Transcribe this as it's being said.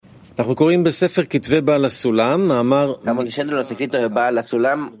Estamos leyendo los escritos de Baal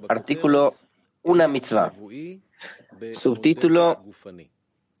HaSulam, artículo Una Mitzvá. Subtítulo: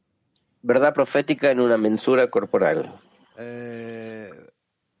 Verdad profética en una mensura corporal.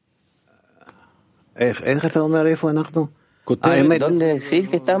 ¿Dónde decís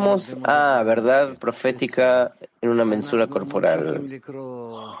que estamos? Verdad profética en una mensura corporal.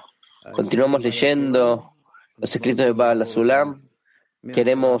 Continuamos leyendo los escritos de Baal HaSulam.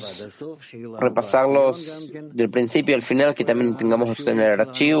 Queremos repasarlos del principio al final, que también tengamos en el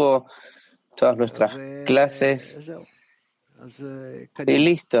archivo todas nuestras clases. Y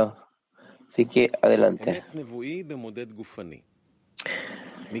listo. Así que adelante.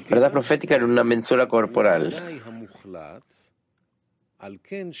 Verdad profética en una mensura corporal.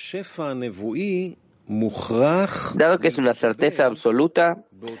 Dado que es una certeza absoluta,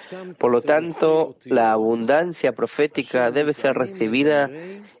 por lo tanto, la abundancia profética debe ser recibida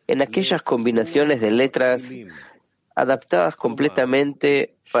en aquellas combinaciones de letras adaptadas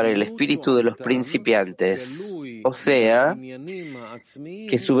completamente para el espíritu de los principiantes, o sea,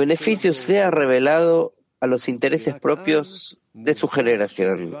 que su beneficio sea revelado a los intereses propios de su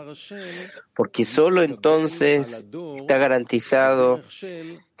generación, porque solo entonces está garantizado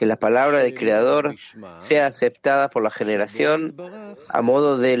que la palabra del Creador sea aceptada por la generación a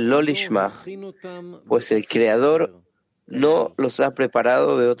modo de lo lishma, pues el Creador no los ha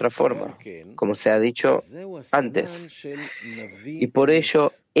preparado de otra forma, como se ha dicho antes. Y por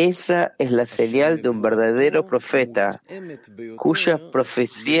ello, esa es la señal de un verdadero profeta, cuya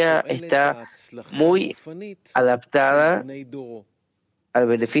profecía está muy adaptada al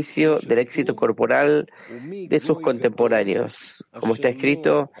beneficio del éxito corporal de sus contemporáneos. Como está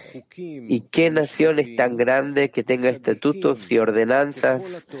escrito: ¿y qué nación es tan grande que tenga estatutos y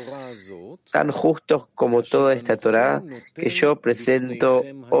ordenanzas tan justos como toda esta Torá que yo presento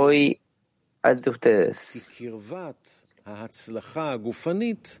hoy ante ustedes?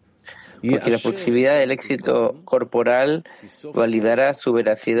 Porque la proximidad del éxito corporal validará su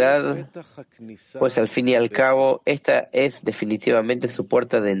veracidad, pues al fin y al cabo esta es definitivamente su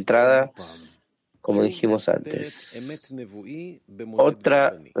puerta de entrada, como dijimos antes.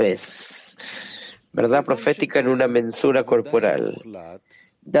 Otra vez, verdad profética en una mensura corporal.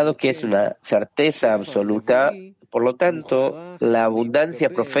 Dado que es una certeza absoluta, por lo tanto, la abundancia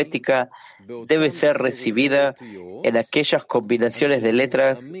profética debe ser recibida en aquellas combinaciones de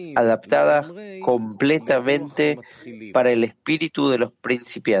letras adaptadas completamente para el espíritu de los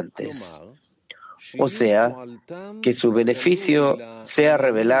principiantes, o sea, que su beneficio sea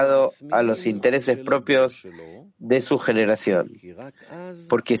revelado a los intereses propios de su generación,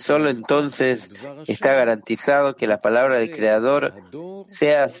 porque solo entonces está garantizado que la palabra del Creador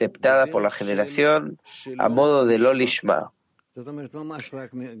sea aceptada por la generación a modo de lo lishma. Es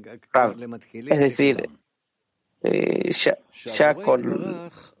decir, ya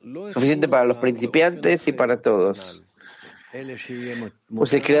con suficiente para los principiantes y para todos.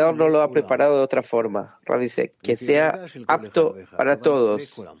 Pues el Creador no lo ha preparado de otra forma. Rav dice que sea apto para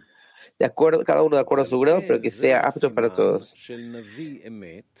todos, de acuerdo, cada uno de acuerdo a su grado, pero que sea apto para todos.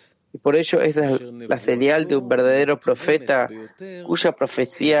 Y por ello esa es la señal de un verdadero profeta cuya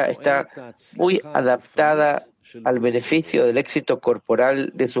profecía está muy adaptada al beneficio del éxito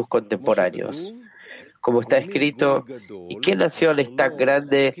corporal de sus contemporáneos. Como está escrito: ¿y qué nación es tan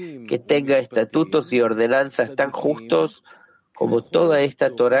grande que tenga estatutos y ordenanzas tan justos como toda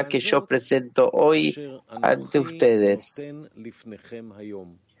esta Torá que yo presento hoy ante ustedes?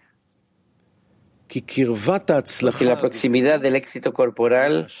 Porque la proximidad del éxito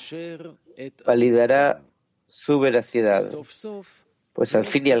corporal validará su veracidad, pues al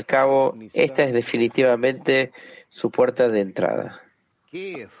fin y al cabo esta es definitivamente su puerta de entrada.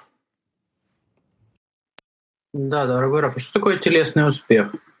 Да, дорогой Раф, что такое телесный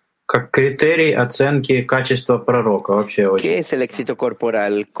успех? Как критерий оценки качества пророка вообще очень. ¿Qué es el éxito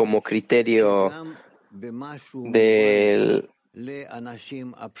corporal como criterio del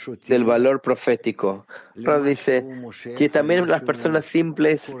valor profético? Rav dice que también las personas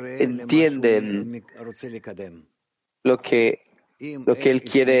simples entienden lo que él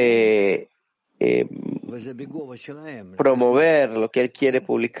quiere promover, lo que él quiere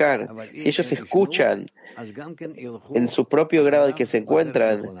publicar. Si ellos escuchan en su propio grado en que se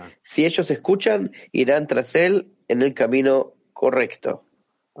encuentran, si ellos escuchan, irán tras él en el camino correcto.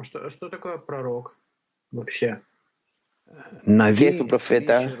 Что такое пророк вообще? ¿Qué es un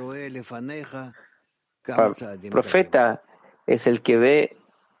profeta? Profeta es el que ve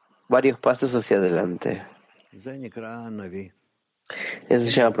varios pasos hacia adelante. Eso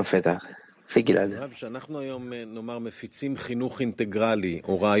se llama profeta. Sí, Kiran.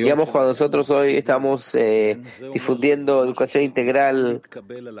 Digamos, cuando nosotros hoy estamos difundiendo educación integral,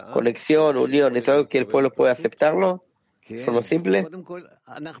 conexión, unión, ¿es algo que el pueblo puede aceptarlo? ¿De forma simple?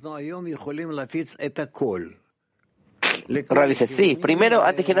 Rav dice, sí, primero,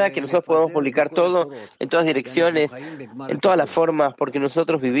 antes que nada, que nosotros podemos publicar todo en todas direcciones, en todas las formas, porque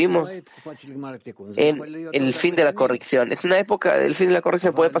nosotros vivimos en el fin de la corrección. Es una época, el fin de la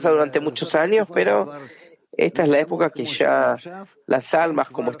corrección puede pasar durante muchos años, pero esta es la época que ya las almas,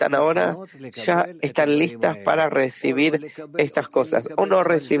 como están ahora, ya están listas para recibir estas cosas, o no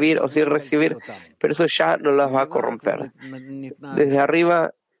recibir, o sí recibir, pero eso ya no las va a corromper. Desde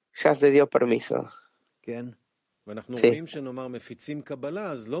arriba ya se dio permiso. Sí.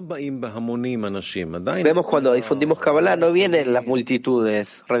 Vemos cuando difundimos Kabbalah, no vienen las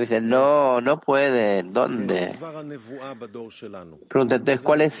multitudes. Dicen, no, no pueden. ¿Dónde? Pregunta, entonces,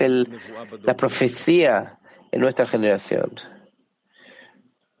 ¿cuál es la profecía en nuestra generación?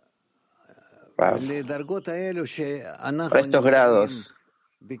 Para estos grados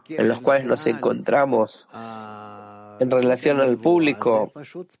en los cuales nos encontramos en relación al público,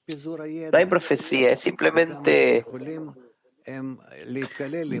 no hay profecía, es simplemente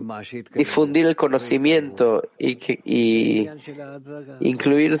difundir el conocimiento y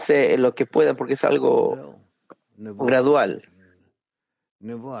incluirse en lo que puedan, porque es algo gradual.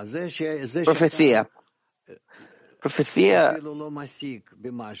 Profecía. Profecía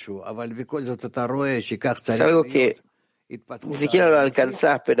es algo que ni siquiera lo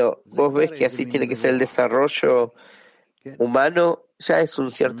alcanzás, pero vos ves que así tiene que ser el desarrollo humano, ya es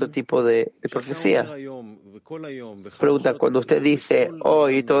un cierto tipo de profecía. Pregunta, cuando usted dice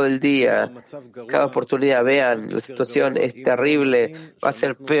hoy, todo el día, cada oportunidad, vean, la situación es terrible, va a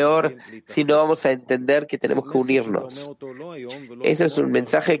ser peor si no vamos a entender que tenemos que unirnos. Ese es un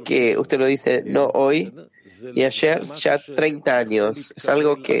mensaje que usted lo dice no hoy, y ayer ya 30 años. Es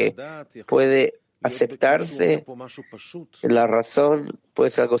algo que puede aceptarse en la razón, puede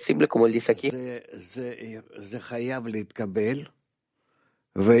ser algo simple como él dice aquí.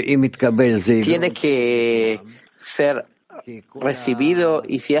 Tiene que ser recibido,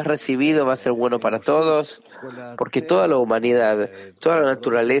 y si es recibido va a ser bueno para todos, porque toda la humanidad, toda la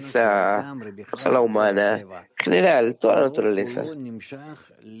naturaleza, no solo la humana, en general, toda la naturaleza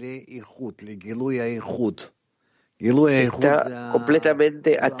está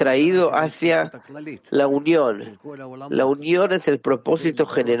completamente atraído hacia la unión. La unión es el propósito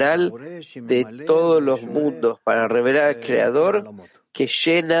general de todos los mundos, para revelar al Creador que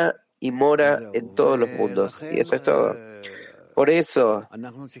llena y mora en todos los mundos. Y eso es todo. Por eso,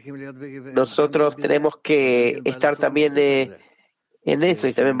 nosotros tenemos que estar también en eso,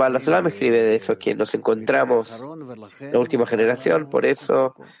 y también Baal HaSulam escribe de eso, que nos encontramos en la última generación, por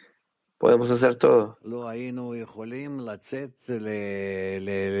eso podemos hacer todo. No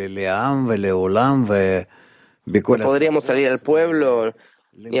podríamos salir al pueblo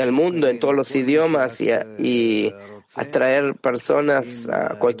y al mundo en todos los idiomas y atraer personas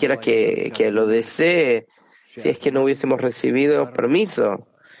a cualquiera que lo desee, si es que no hubiésemos recibido permiso,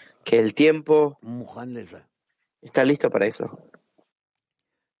 que el tiempo está listo para eso.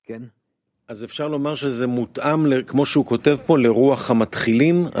 Se puede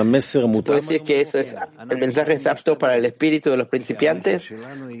decir que eso es, el mensaje es apto para el espíritu de los principiantes.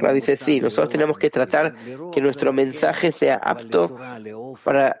 Ra dice, sí, nosotros tenemos que tratar que nuestro mensaje sea apto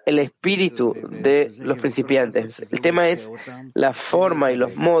para el espíritu de los principiantes. El tema es la forma y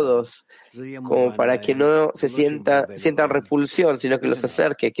los modos, como para que no sientan repulsión, sino que los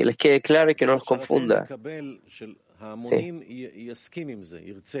acerque, que les quede claro y que no los confunda. Sí.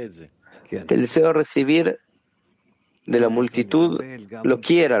 Que el deseo de recibir de la multitud lo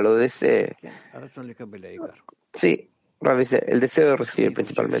quiera, lo desee. Sí, Rav dice, el deseo de recibir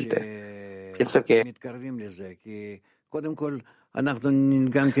principalmente. Pienso que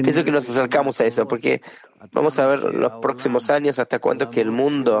nos acercamos a eso, porque vamos a ver los próximos años hasta cuánto que el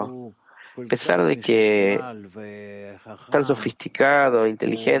mundo, a pesar de que es tan sofisticado,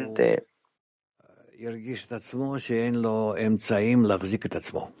 inteligente,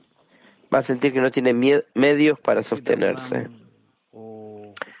 va a sentir que no tiene medios para sostenerse.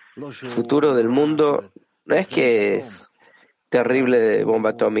 El futuro del mundo no es que es terrible de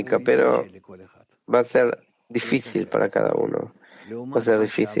bomba atómica, pero va a ser difícil para cada uno. Va a ser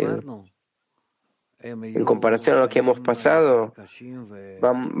difícil. En comparación a lo que hemos pasado,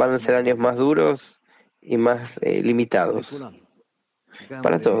 van a ser años más duros y más limitados.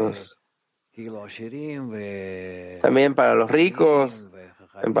 Para todos. También para los ricos,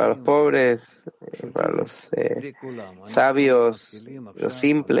 para los pobres, para los sabios, los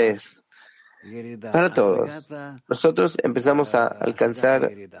simples, para todos. Nosotros empezamos a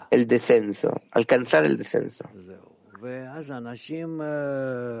alcanzar el descenso,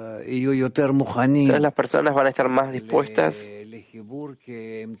 Entonces las personas van a estar más dispuestas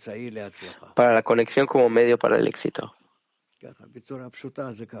para la conexión como medio para el éxito.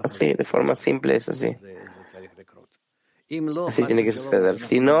 Así, de forma simple es así. Así tiene que suceder.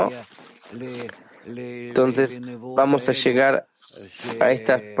 Si no, entonces vamos a llegar a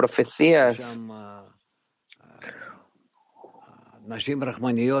estas profecías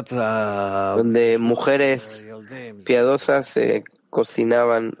donde mujeres piadosas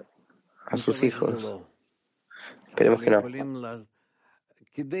cocinaban a sus hijos. Esperemos que no.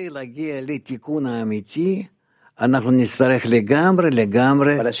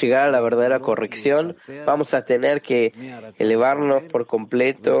 Para llegar a la verdadera corrección, vamos a tener que elevarnos por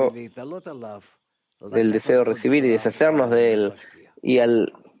completo del deseo de recibir y deshacernos de él. Y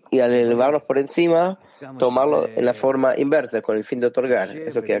al elevarnos por encima, tomarlo en la forma inversa, con el fin de otorgar.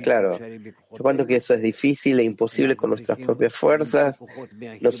 Eso queda claro. Por cuanto que eso es difícil e imposible con nuestras propias fuerzas,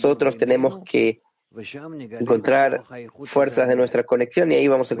 nosotros tenemos que encontrar fuerzas de nuestra conexión y ahí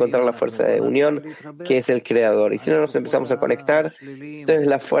vamos a encontrar la fuerza de unión que es el Creador. Y si no nos empezamos a conectar, entonces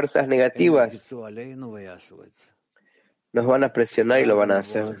las fuerzas negativas nos van a presionar y lo van a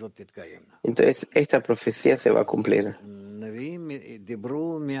hacer. Entonces esta profecía se va a cumplir.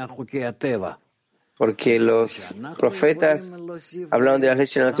 Porque los profetas hablaron de las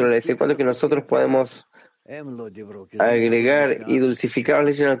leyes de la naturaleza. Y cuando que nosotros podemos agregar y dulcificar las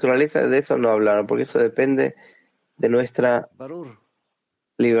leyes de la naturaleza, de eso no hablaron, porque eso depende de nuestra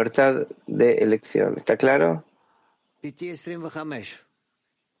libertad de elección. ¿Está claro?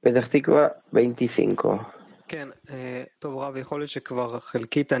 Petah Tikva 25.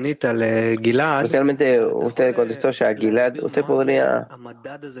 Especialmente usted contestó ya a Gilad. ¿Usted podría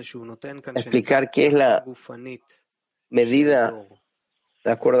explicar qué es la medida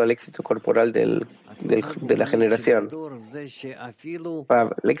de acuerdo al éxito corporal de la generación?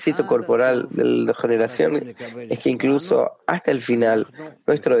 El éxito corporal de la generación es que incluso hasta el final,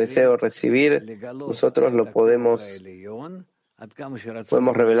 nuestro deseo de recibir, nosotros lo podemos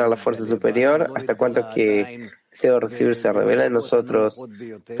revelar la fuerza superior, hasta cuanto que el deseo de recibir se revela en nosotros.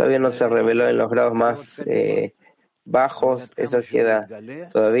 Todavía no se reveló en los grados más bajos, eso queda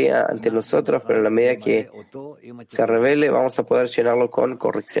todavía ante nosotros, pero en la medida que se revele vamos a poder llenarlo con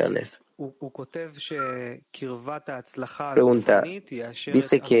correcciones. Pregunta,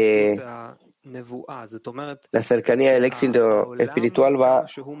 dice que la cercanía del éxito espiritual va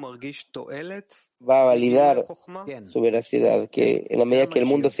a validar su veracidad, que en la medida que el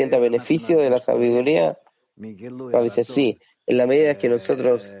mundo sienta beneficio de la sabiduría, dice sí, en la medida que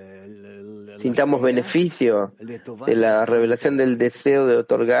nosotros sintamos beneficio de la revelación del deseo de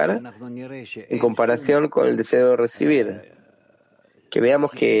otorgar en comparación con el deseo de recibir, que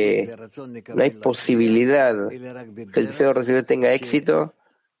veamos que no hay posibilidad que el deseo de recibir tenga éxito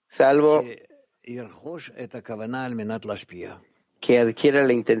salvo que adquiera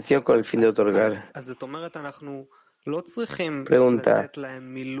la intención con el fin de otorgar. Pregunta,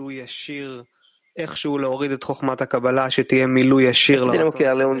 no tenemos que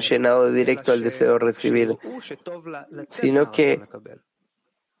darle un llenado directo al deseo de recibir, sino que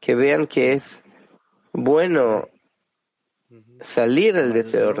vean que es bueno salir del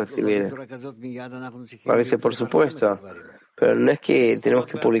deseo de recibir. A veces, por supuesto, pero no es que tenemos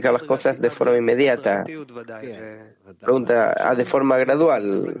que publicar las cosas de forma inmediata. Pregunta, de forma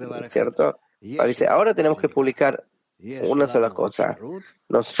gradual, ¿cierto? Dice, ahora tenemos que publicar una sola cosa.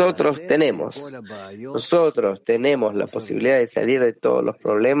 Nosotros tenemos la posibilidad de salir de todos los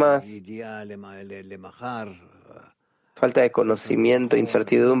problemas, falta de conocimiento,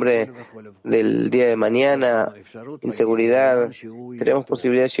 incertidumbre del día de mañana, inseguridad. Tenemos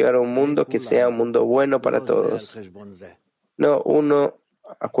posibilidad de llegar a un mundo que sea un mundo bueno para todos, no uno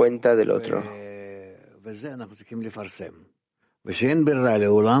a cuenta del otro.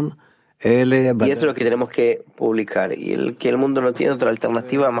 Y eso es lo que tenemos que publicar. Y que el mundo no tiene otra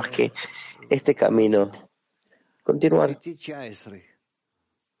alternativa más que este camino. Continuar.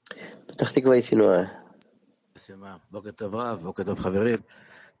 Petah Tikva 19.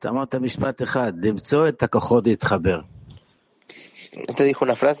 Usted dijo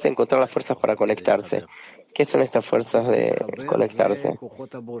una frase, encontrar las fuerzas para conectarse. ¿Qué son estas fuerzas de conectarse?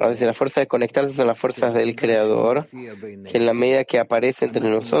 A veces las fuerzas de conectarse son las fuerzas del Creador, que en la medida que aparece entre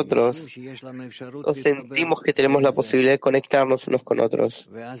nosotros, nos sentimos que tenemos la posibilidad de conectarnos unos con otros.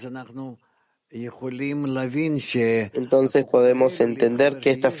 Entonces podemos entender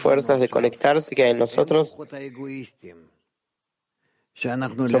que estas fuerzas de conectarse que hay en nosotros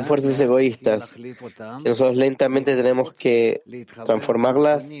Son fuerzas egoístas, que nosotros lentamente tenemos que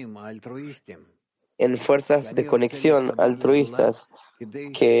transformarlas en fuerzas de conexión altruistas,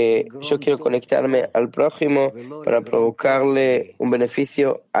 que yo quiero conectarme al prójimo para provocarle un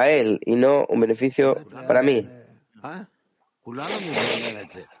beneficio a él y no un beneficio para mí.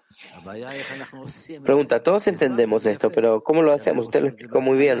 Pregunta, todos entendemos esto, pero ¿cómo lo hacemos? Usted lo explicó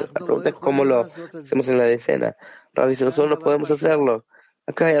muy bien. La pregunta es cómo lo hacemos en la decena. Rabbi, si nosotros no podemos hacerlo,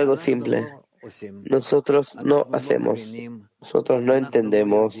 acá hay algo simple. Nosotros no hacemos, nosotros no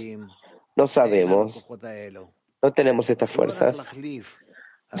entendemos, no sabemos, no tenemos estas fuerzas,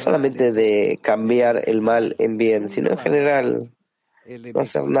 no solamente de cambiar el mal en bien, sino en general, no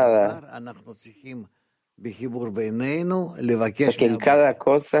hacer nada. O que en cada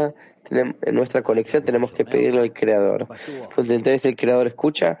cosa, en nuestra conexión, tenemos que pedirle al Creador. Entonces el Creador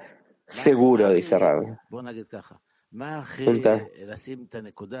escucha, seguro, dice Rab. Pregunta,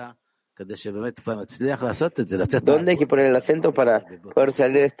 ¿dónde hay que poner el acento para poder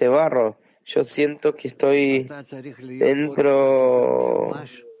salir de este barro? Yo siento que estoy dentro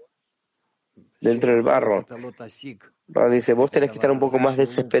del barro. Dice, vos tenés que estar un poco más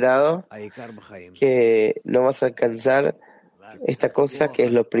desesperado, que no vas a alcanzar esta cosa que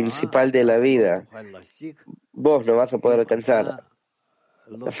es lo principal de la vida. Vos no vas a poder alcanzar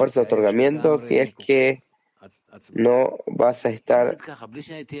la fuerza de otorgamiento si es que no vas a estar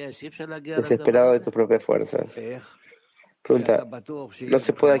desesperado de tus propias fuerzas. Pregunta, ¿no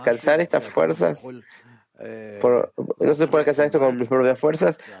se puede alcanzar estas fuerzas? ¿No se puede alcanzar esto con mis propias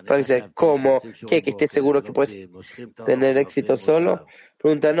fuerzas? Pero dice, ¿cómo? ¿Qué? ¿Que estés seguro que puedes tener éxito solo?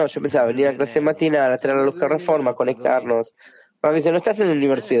 Pregunta, no, yo pensaba venir a clase matinal, a traer la luz que reforma, conectarnos. Pero dice, no estás en la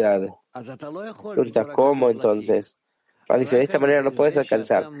universidad. Pregunta, ¿cómo entonces? Dice, de esta manera no puedes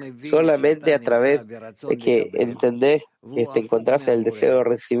alcanzar, solamente a través de que entendés que te encontrás en el deseo de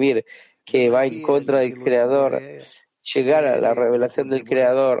recibir, que va en contra del Creador, llegar a la revelación del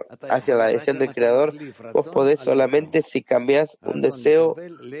Creador, hacia la adhesión del Creador, vos podés solamente si cambias un deseo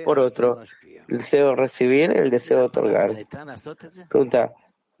por otro, el deseo de recibir, el deseo de otorgar. Pregunta,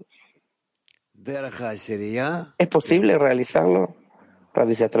 ¿es posible realizarlo?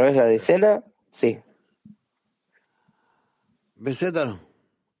 Dice, a través de la decena, sí. בסדר.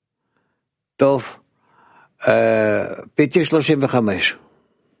 טוב. PT 35.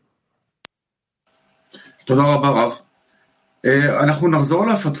 תודה רבה רב. אנחנו נחזור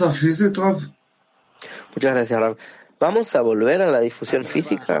להפצה הפיזית רב? Muchas gracias, Rab. ¿Vamos a volver a la difusión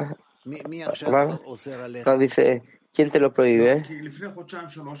física? Rab dice, ¿quién te lo prohíbe?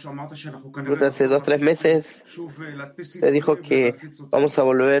 Hace 2 o 3 meses te dijo que vamos a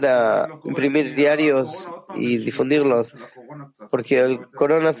volver a imprimir diarios y difundirlos, porque el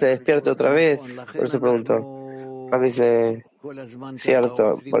corona se despierta otra vez. Por eso pregunto. Rab dice,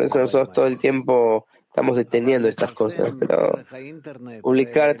 cierto, por eso nosotros todo el tiempo estamos deteniendo estas cosas, pero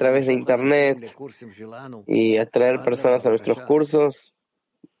publicar a través de Internet y atraer personas a nuestros cursos,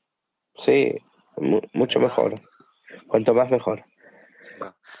 sí, mucho mejor. Cuanto más mejor.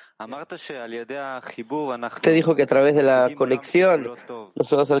 Usted dijo que a través de la conexión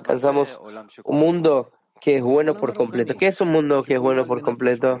nosotros alcanzamos un mundo que es bueno por completo. ¿Qué es un mundo que es bueno por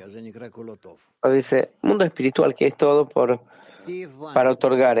completo? Dice, mundo espiritual, que es todo para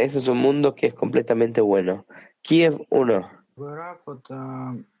otorgar. Ese es un mundo que es completamente bueno. Kiev 1.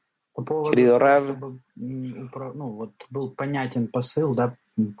 Querido Rav,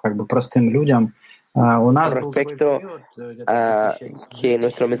 con respecto a que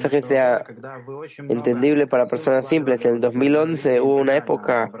nuestro mensaje sea entendible para personas simples, en el 2011 hubo una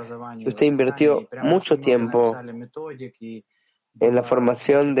época que usted invirtió mucho tiempo en la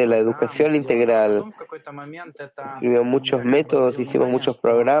formación de la educación integral. Escribió muchos métodos, hicimos muchos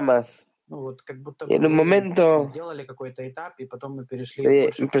programas. Y en un momento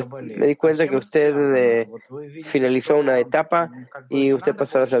me di cuenta que usted finalizó una etapa y usted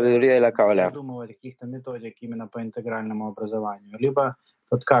pasó a la sabiduría de la Kabbalah.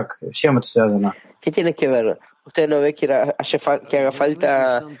 ¿Qué tiene que ver? ¿Usted no ve que haga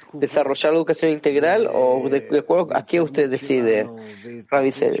falta desarrollar la educación integral o de acuerdo a qué usted decide?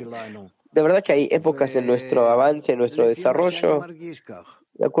 Ravice, de verdad que hay épocas en nuestro avance, en nuestro desarrollo.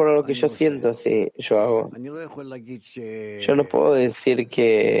 De acuerdo a lo que yo siento, sí, yo hago. Yo no puedo decir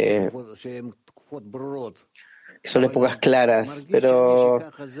que son épocas claras, pero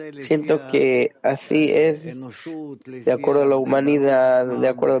siento que así es, de acuerdo a la humanidad, de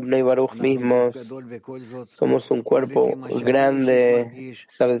acuerdo a Bnei Baruch mismos. Somos un cuerpo grande, a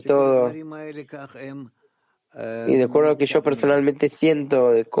pesar de todo. Y de acuerdo a lo que yo personalmente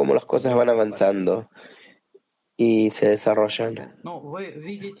siento de cómo las cosas van avanzando. y se desarrollan. Ну, вы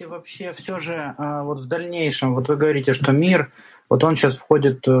видите вообще все же вот в дальнейшем, вот вы говорите, что мир, вот он сейчас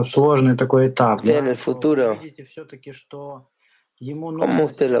входит в сложный такой этап, Usted en да? el Вы futuro, видите все-таки, что ему ¿cómo нужно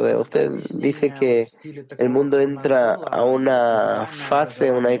usted lo сейчас ve? какое-то Usted dice объяснение вот в que стиле el такого mundo как бы entra a Назгула, una интегральное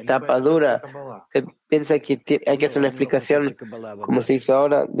fase, una образование, либо etapa это все-таки dura. Каббала? ¿Usted piensa que hay que hacer una explicación como se hizo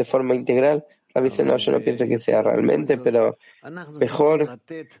ahora de forma integral? Rabbi dice, no, yo no pienso que sea realmente, pero mejor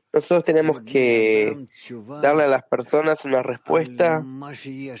nosotros tenemos que darle a las personas una respuesta con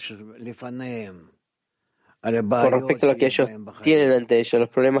respecto a lo que ellos tienen ante ellos, los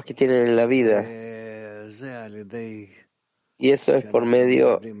problemas que tienen en la vida. Y eso es por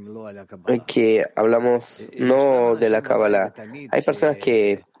medio que hablamos no de la Kabbalah. Hay personas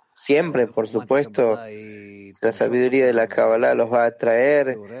que siempre, por supuesto, la sabiduría de la Kabbalah los va a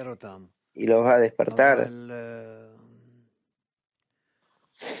atraer y los va a despertar.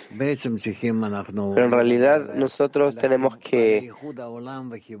 Pero en realidad nosotros tenemos que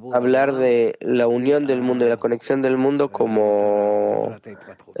hablar de la unión del mundo y la conexión del mundo como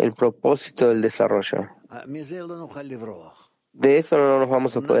el propósito del desarrollo. De eso no nos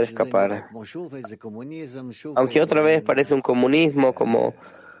vamos a poder escapar. Aunque otra vez parece un comunismo, como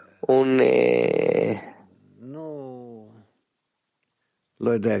un...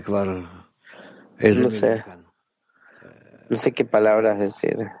 no sé qué palabras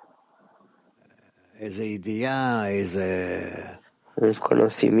decir. Un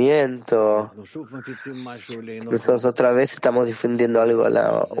conocimiento. Nosotros otra vez estamos difundiendo algo a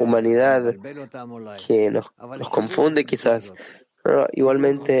la humanidad que nos confunde quizás. Pero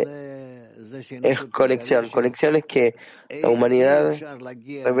igualmente es conexión. Conexión es que la humanidad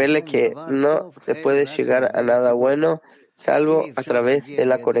revele que no se puede llegar a nada bueno salvo a través de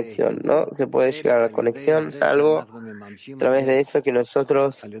la conexión. No se puede llegar a la conexión salvo a través de eso que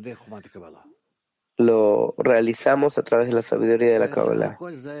nosotros lo realizamos a través de la sabiduría de la Kabbalah.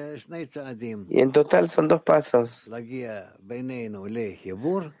 Y en total son dos pasos.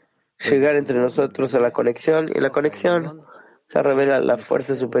 Llegar entre nosotros a la conexión, y en la conexión se revela la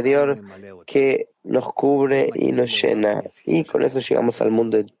fuerza superior que nos cubre y nos llena. Y con eso llegamos al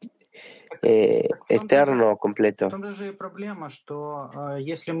mundo externo completo. В том же и проблема, что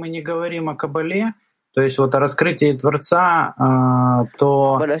если мы не говорим о Кабале, то есть вот о раскрытии Творца,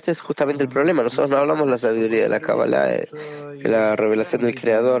 то... Bueno, este es justamente el problema. Nosotros no hablamos de la sabiduría de la Kabbalah, de la revelación del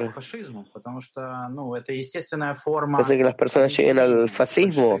Creador. Потому что, ну, это естественная форма... Hace que las personas lleguen al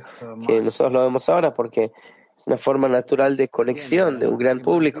fascismo, que nosotros lo vemos ahora, porque es una forma natural de conexión de un gran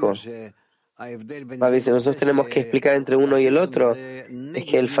público. A veces nosotros tenemos que explicar entre uno y el otro, es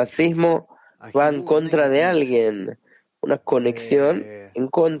que el fascismo va en contra de alguien, una conexión en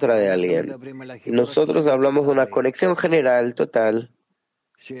contra de alguien. Y nosotros hablamos de una conexión general, total,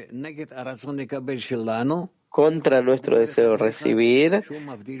 contra nuestro deseo de recibir,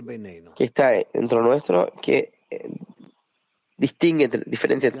 que está dentro nuestro, que distingue,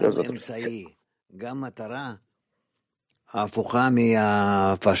 diferencia entre nosotros.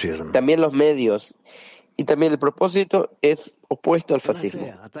 También los medios y también el propósito es opuesto al fascismo.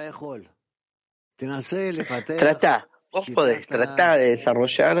 Vos podés tratar de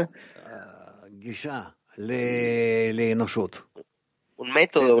desarrollar un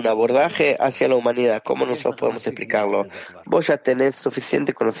método, un abordaje hacia la humanidad. ¿Cómo nosotros podemos explicarlo? Vos ya tenés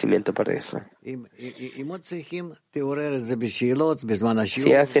suficiente conocimiento para eso.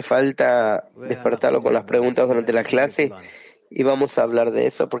 Si hace falta despertarlo con las preguntas durante la clase, y vamos a hablar de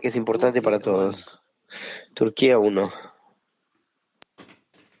eso porque es importante para todos. Turquía 1.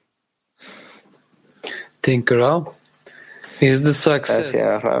 Thank you, Rav. Is the success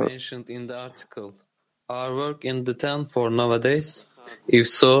Gracias, Rav. mentioned in the article our work in the tent for nowadays? If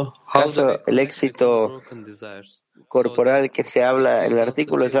so, how do we El connect with éxito broken desires? corporal que se habla en el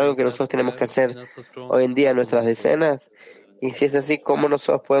artículo es algo que nosotros tenemos que hacer hoy en día en nuestras decenas. Y si es así, ¿cómo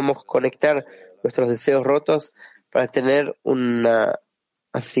nosotros podemos conectar nuestros deseos rotos para tener una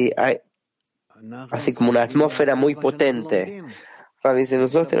así como una atmósfera muy potente? Rabbi dice,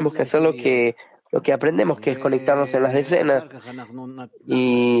 nosotros tenemos que hacer lo que aprendemos, que es conectarnos en las decenas,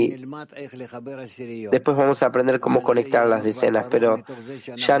 y después vamos a aprender cómo conectar las decenas, pero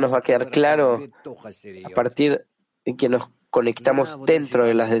ya nos va a quedar claro a partir de que nos conectamos dentro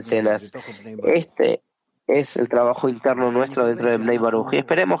de las decenas. Este es el trabajo interno nuestro dentro de Bnei Baruch, y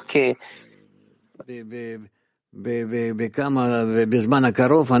esperemos que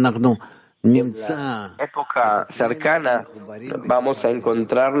en la época cercana vamos a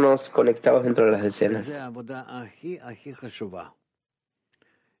encontrarnos conectados dentro de las decenas.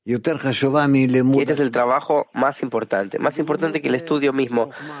 que este es el trabajo más importante que el estudio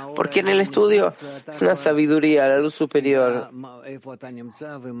mismo, porque en el estudio es una sabiduría, la luz superior.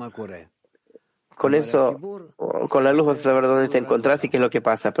 Con eso, con la luz vas a saber dónde te encontrás y qué es lo que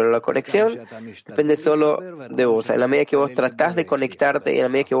pasa, pero la conexión depende solo de vos. En la medida que vos tratás de conectarte y en la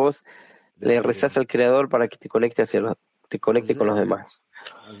medida que vos le rezás al Creador para que te conecte te conecte con los demás.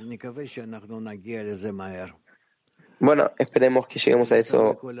 Bueno, esperemos que lleguemos a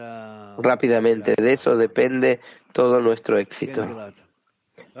eso rápidamente. De eso depende todo nuestro éxito.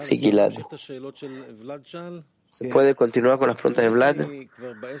 Sí, Gilad. ¿Se puede continuar con las preguntas de Vlad?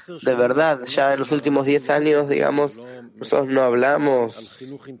 De verdad, ya en los últimos 10 años, digamos, nosotros no hablamos,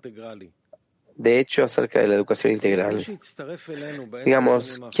 de hecho, acerca de la educación integral.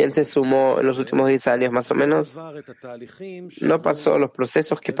 Digamos, ¿quién se sumó en los últimos 10 años más o menos? No pasó los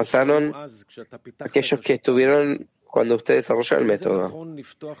procesos que pasaron aquellos que estuvieron cuando usted desarrolló el método.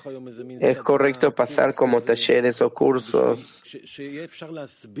 Es correcto pasar como talleres o cursos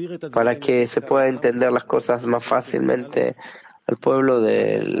para que se pueda entender las cosas más fácilmente al pueblo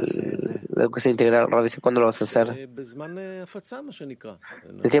de la educación integral. Rabbi, ¿cuándo lo vas a hacer?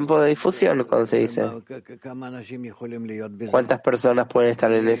 El tiempo de difusión, cuando se dice. ¿Cuántas personas pueden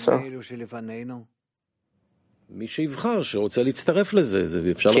estar en eso?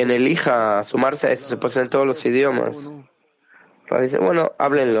 Quien elija sumarse a eso se puede hacer en todos los idiomas. Rabbi dice, bueno,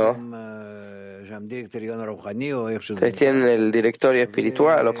 háblenlo. Ustedes tienen el directorio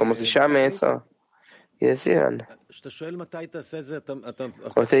espiritual o como se llame eso. Y decidan.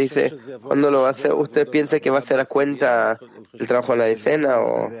 Cuando usted dice, ¿cuándo lo va a hacer? ¿Usted piensa que va a ser a cuenta del trabajo en la decena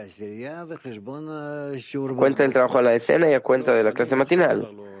o cuenta del trabajo en la decena y a cuenta de la clase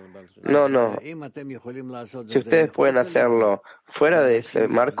matinal? No. Si ustedes pueden hacerlo fuera de ese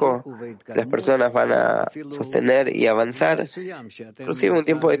marco, las personas van a sostener y avanzar, inclusive un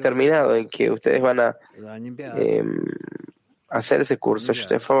tiempo determinado en que ustedes van a hacer ese curso. Yo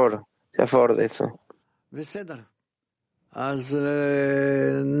estoy a favor de eso.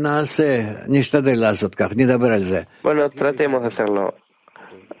 Bueno, tratemos de hacerlo.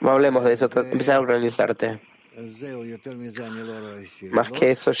 Hablemos de eso, empezar a organizarte. Más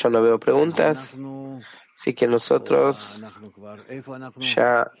que eso, yo no veo preguntas. Así que nosotros,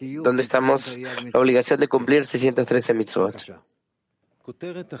 ya, ¿dónde estamos? La obligación de cumplir 613 mitzvot.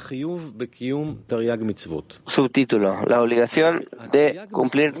 Subtítulo: la obligación de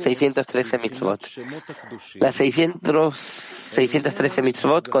cumplir 613 mitzvot. Las 613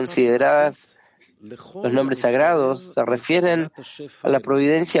 mitzvot consideradas los nombres sagrados se refieren a la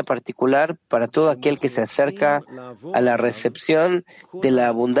providencia particular para todo aquel que se acerca a la recepción de la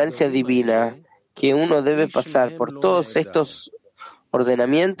abundancia divina, que uno debe pasar por todos estos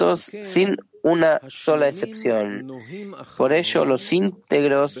ordenamientos sin una sola excepción. Por ello, los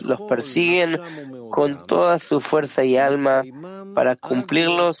íntegros los persiguen con toda su fuerza y alma para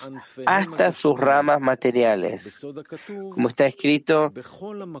cumplirlos hasta sus ramas materiales. Como está escrito,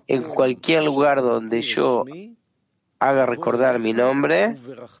 en cualquier lugar donde yo haga recordar mi nombre,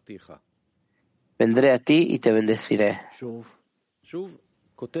 vendré a ti y te bendeciré.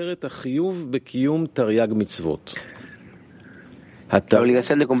 La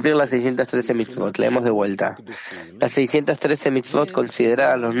obligación de cumplir las 613 mitzvot. Leemos de vuelta. Las 613 mitzvot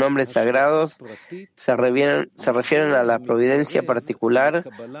consideradas los nombres sagrados se refieren a la providencia particular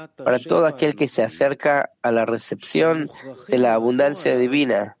para todo aquel que se acerca a la recepción de la abundancia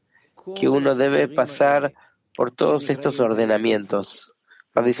divina, que uno debe pasar por todos estos ordenamientos.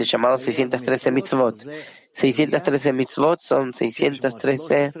 Dice llamados 613 mitzvot. 613 mitzvot son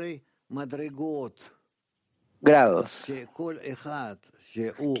 613 grados, que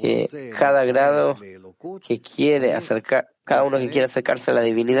cada grado que quiere cada uno que quiere acercarse a la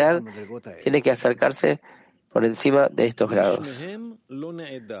divinidad, tiene que acercarse por encima de estos grados,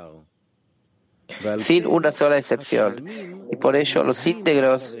 sin una sola excepción. Y por ello los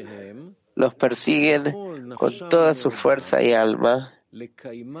íntegros los persiguen con toda su fuerza y alma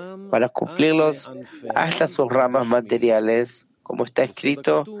para cumplirlos hasta sus ramas materiales, como está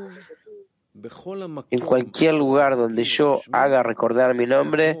escrito: en cualquier lugar donde yo haga recordar mi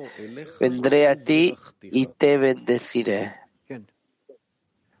nombre, vendré a ti y te bendeciré.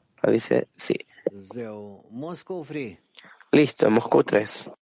 Dice, sí. Listo, Moscú 3.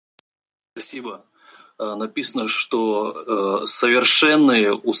 Написано, что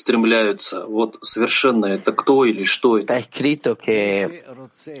совершенные устремляются. Вот совершенные — это кто или что это? Está escrito que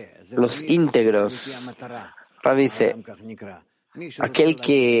los íntegros, Rabbi dice, aquel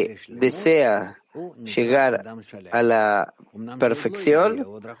que desea llegar a la perfección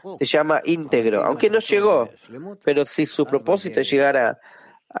se llama íntegro, aunque no llegó, pero si su propósito es llegar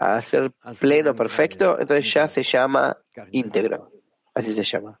a ser pleno, perfecto, entonces ya se llama íntegro. Así se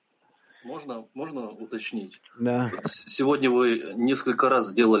llama. Можно уточнить? Да. Сегодня вы несколько раз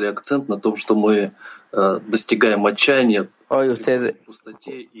сделали акцент на том, что мы достигаем отчаяния, Hoy приходим usted к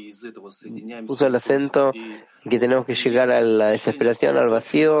пустоте, и из этого соединяемся puso el в Творцом. acento И en que tenemos que llegar a la desesperación, al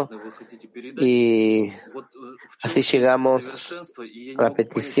vacío, вы хотите передать. y Вот в чем así здесь llegamos совершенство, и я a не la могу понять, в чем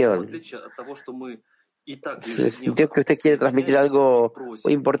petición. отличие от того, что мы и так Se ежедневно sintió que usted quiere transmitir соединяемся и algo muy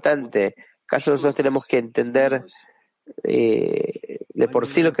просим. importante. ¿Acaso nosotros tenemos que entender de por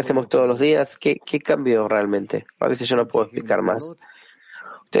sí lo que hacemos todos los días? ¿Qué cambió realmente? A veces yo no puedo explicar más.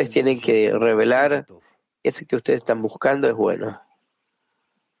 Ustedes tienen que revelar, eso que ustedes están buscando es bueno.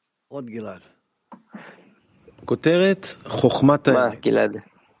 עוד גלעד. כותרת חוכמת Más, האמת. Gilad.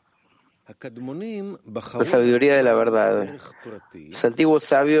 הקדמונים La בחרו sabiduría de la לעצמם verdad. דרך פרטית, Los antiguos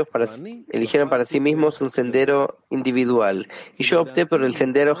sabios eligieron para sí mismos un sendero individual, y yo opté por el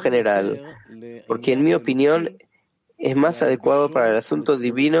sendero general, porque en mi opinión es más adecuado para el asunto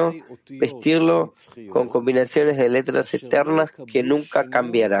divino vestirlo con combinaciones de letras eternas que nunca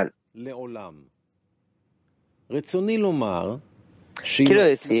cambiarán. לעולם. רצוני לומר Quiero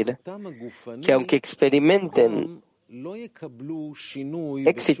decir que aunque experimenten לא יקבלו שינוי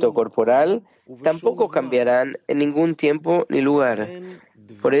éxito corporal, tampoco cambiarán en ningún tiempo ni lugar.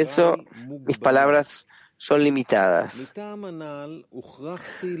 Por eso mis palabras son limitadas.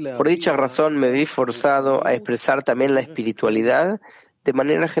 Por dicha razón me vi forzado a expresar también la espiritualidad de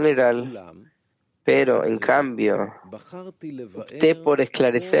manera general. Pero, en cambio, opté por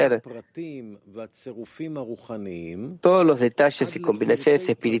esclarecer todos los detalles y combinaciones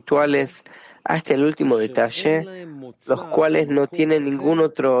espirituales hasta el último detalle, los cuales no tienen ningún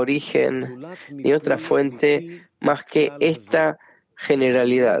otro origen ni otra fuente más que esta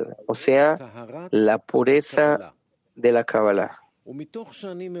generalidad, o sea, la pureza de la Kabbalah.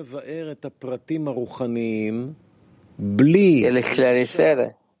 El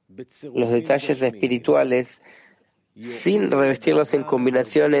esclarecer los detalles espirituales sin revestirlos en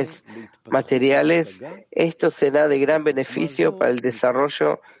combinaciones materiales, esto será de gran beneficio para el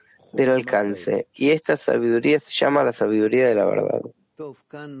desarrollo del alcance. Y esta sabiduría se llama la sabiduría de la verdad. טוב,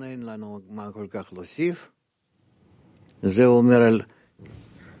 כאן אין לנו מה כל כך להוסיף. זה אומר על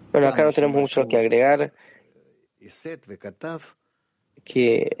Bueno, acá no tenemos mucho que agregar, ייסד וכתב,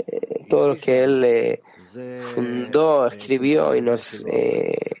 que todo lo que él fundó, escribió y nos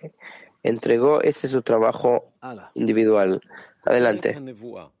entregó, ese es su trabajo individual. Adelante.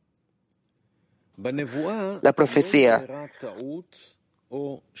 La profecía.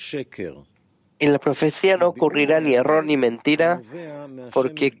 En la profecía no ocurrirá ni error ni mentira,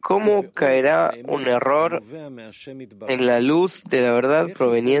 porque ¿cómo caerá un error en la luz de la verdad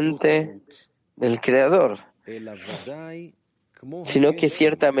proveniente del Creador? Sino que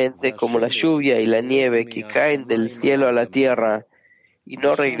ciertamente como la lluvia y la nieve que caen del cielo a la tierra y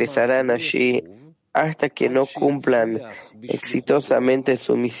no regresarán allí hasta que no cumplan exitosamente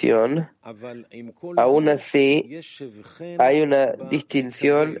su misión, aún así hay una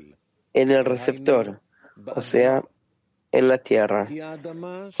distinción en el receptor, o sea, en la tierra,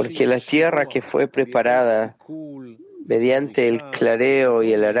 porque la tierra que fue preparada mediante el clareo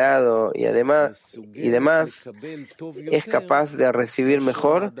y el arado y demás, es capaz de recibir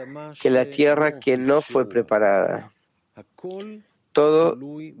mejor que la tierra que no fue preparada. Todo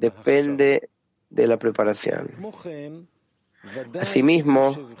depende de la preparación.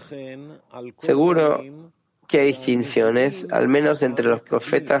 Asimismo, seguro que hay distinciones, al menos entre los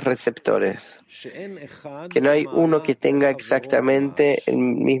profetas receptores, que no hay uno que tenga exactamente el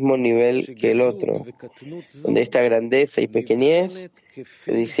mismo nivel que el otro, donde esta grandeza y pequeñez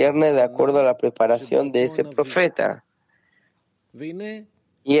se discierne de acuerdo a la preparación de ese profeta.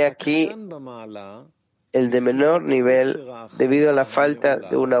 Y aquí el de menor nivel, debido a la falta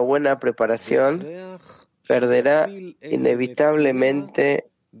de una buena preparación, perderá inevitablemente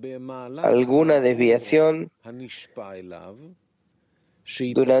alguna desviación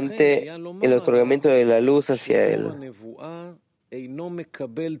durante el otorgamiento de la luz hacia él.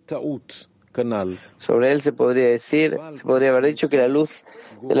 Sobre él se podría haber dicho que la luz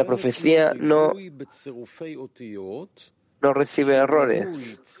de la profecía no recibe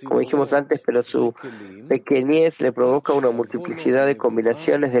errores, como dijimos antes, pero su pequeñez le provoca una multiplicidad de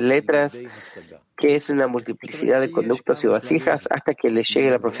combinaciones de letras, que es una multiplicidad de conductos y vasijas hasta que le llegue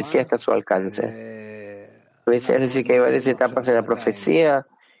la profecía hasta su alcance. Es decir, que hay varias etapas en la profecía,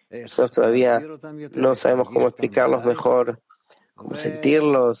 nosotros todavía no sabemos cómo explicarlos mejor, cómo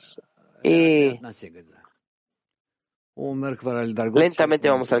sentirlos, y lentamente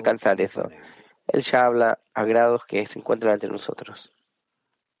vamos a alcanzar eso. Él ya habla a grados que se encuentran ante nosotros.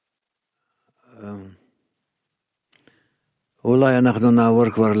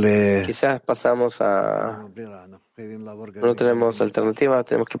 Quizás pasamos a... No tenemos alternativa,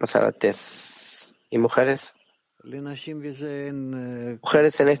 tenemos que pasar a test. ¿Y mujeres?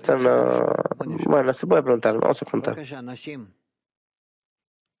 Mujeres en esto no... Bueno, se puede preguntar, vamos a preguntar.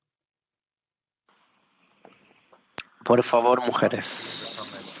 Por favor,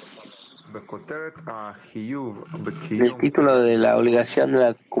 mujeres. El título de la obligación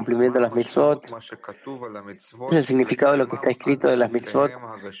del cumplimiento de las mitzvot es el significado de lo que está escrito de las mitzvot,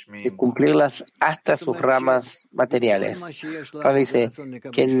 de cumplirlas hasta sus ramas materiales. Pablo dice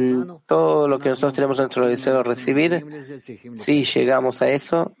que en todo lo que nosotros tenemos nuestro deseo de recibir, si llegamos a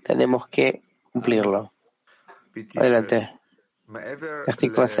eso, tenemos que cumplirlo. Adelante.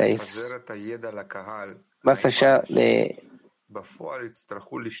 Artículo 6. Más allá de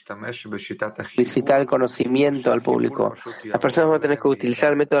visitar el conocimiento al público, las personas van a tener que utilizar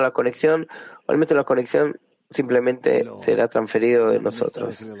el método de la conexión, o el método de la conexión simplemente será transferido de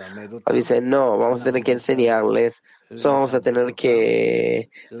nosotros. Dicen, no, vamos a tener que enseñarles, nosotros vamos a tener que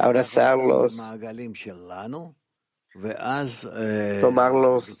abrazarlos,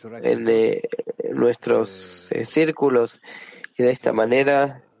 tomarlos en nuestros círculos, y de esta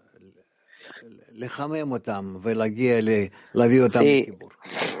manera sí,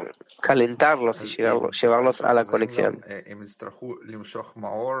 calentarlos y llevarlos a la conexión.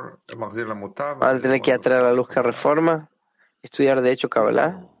 Van a tener que atraer a la luz que reforma, estudiar de hecho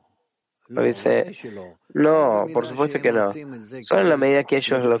Kabbalah. Dice, no, por supuesto que no. Solo en la medida que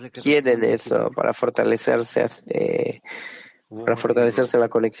ellos lo quieren eso, para fortalecerse en la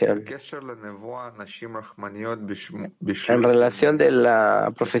conexión. En relación de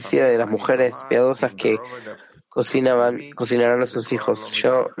la profecía de las mujeres piadosas que cocinarán a sus hijos,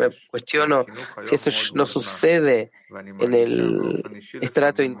 yo me cuestiono si eso no sucede en el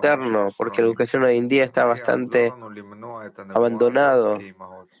estrato interno, porque la educación hoy en día está bastante abandonado.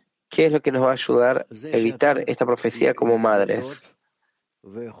 ¿Qué es lo que nos va a ayudar a evitar esta profecía como madres?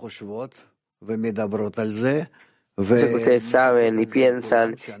 Eso que ustedes saben y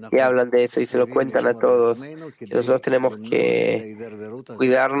piensan y hablan de eso y se lo cuentan a todos, que nosotros tenemos que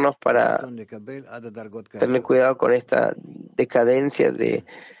cuidarnos para tener cuidado con esta decadencia de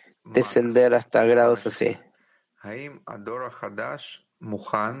descender hasta grados así.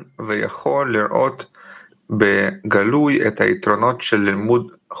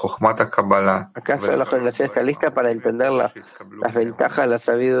 ¿Acaso la generación está lista para entender las ventajas de la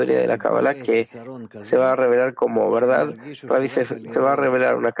sabiduría de la Kabbalah que se va a revelar como verdad? Se va a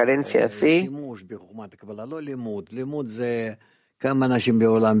revelar una carencia así.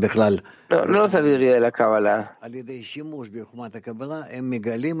 No la sabiduría de la Kabbalah. A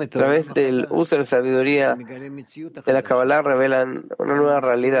través del uso de la sabiduría de la Kabbalah revelan una nueva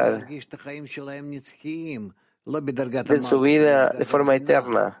realidad de su vida de forma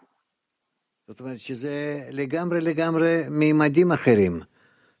eterna.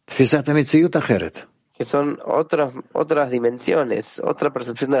 Que son otras dimensiones, otra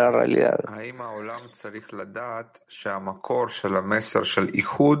percepción de la realidad.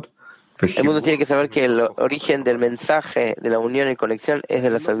 El mundo tiene que saber que el origen del mensaje de la unión y conexión es de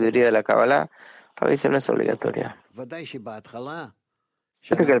la sabiduría de la Kabbalah. A veces no es obligatoria.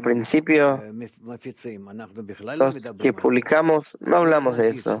 Yo creo que al principio, los que publicamos, no hablamos de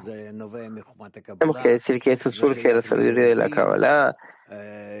eso. Tenemos que decir que eso surge de la sabiduría de la Kabbalah,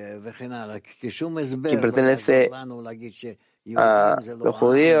 que pertenece a los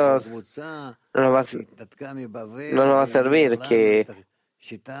judíos. No nos va a servir que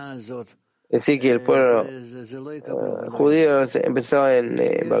decir que el pueblo judío empezó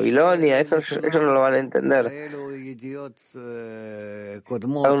en Babilonia. Eso ellos no lo van a entender.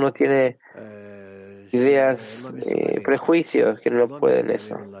 Cada uno tiene ideas, prejuicios que no pueden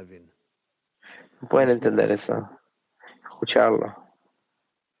eso. No pueden entender eso. Escucharlo.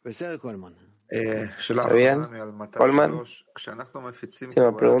 ¿Está bien? Coleman,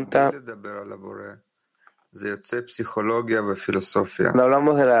 última pregunta. Cuando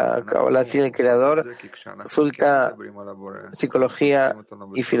hablamos de la Kabbalah sin el creador, resulta psicología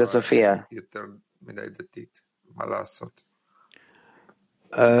y filosofía.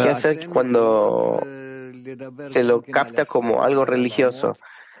 ¿Qué hacer cuando se lo capta como algo religioso?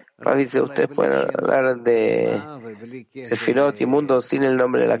 Dice, ustedes pueden hablar de Sefirot y mundo sin el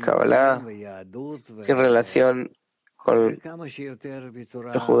nombre de la Kabbalah, sin relación con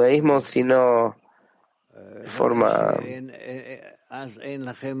el judaísmo, sino de forma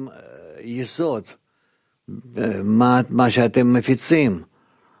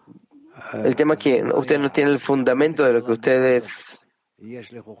el tema es que ustedes no tienen el fundamento de lo que ustedes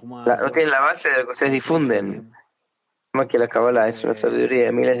No tienen la base de lo que ustedes difunden. Más que la Kabbalah es una sabiduría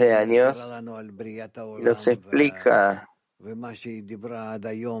de miles de años y nos explica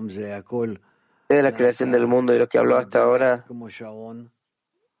desde la creación del mundo y lo que habló hasta ahora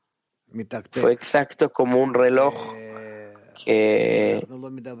fue exacto como un reloj que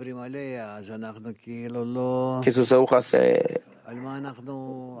sus agujas se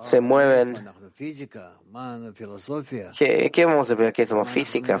mueven. ¿Qué vamos a ver? ¿Qué somos?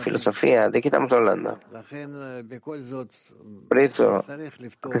 ¿Física? ¿Filosofía? ¿De qué estamos hablando? Por eso,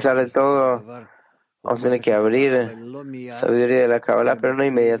 a pesar de todo, vamos a tener que abrir sabiduría de la Kabbalah, pero no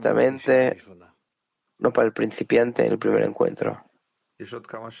inmediatamente, no para el principiante en el primer encuentro.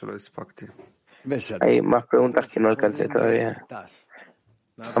 Hay más preguntas que no alcancé todavía.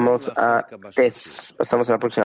 Vamos a la próxima.